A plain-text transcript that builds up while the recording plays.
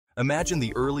Imagine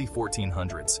the early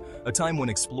 1400s, a time when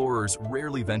explorers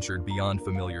rarely ventured beyond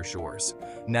familiar shores,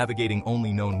 navigating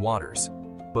only known waters.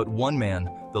 But one man,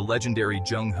 the legendary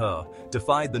Zheng He,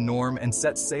 defied the norm and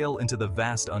set sail into the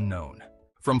vast unknown.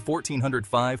 From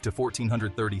 1405 to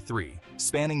 1433,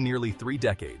 spanning nearly 3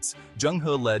 decades, Zheng He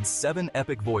led 7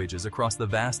 epic voyages across the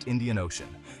vast Indian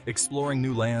Ocean, exploring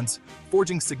new lands,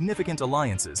 forging significant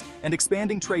alliances, and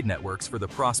expanding trade networks for the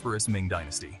prosperous Ming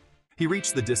dynasty. He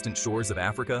reached the distant shores of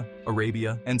Africa,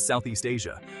 Arabia, and Southeast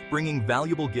Asia, bringing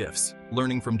valuable gifts,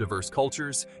 learning from diverse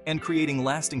cultures, and creating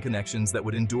lasting connections that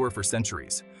would endure for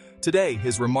centuries. Today,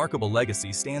 his remarkable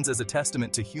legacy stands as a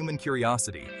testament to human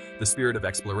curiosity, the spirit of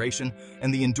exploration,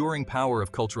 and the enduring power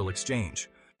of cultural exchange.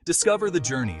 Discover the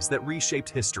journeys that reshaped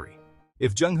history.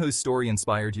 If Zheng He's story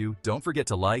inspired you, don't forget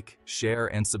to like, share,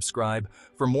 and subscribe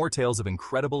for more tales of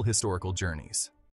incredible historical journeys.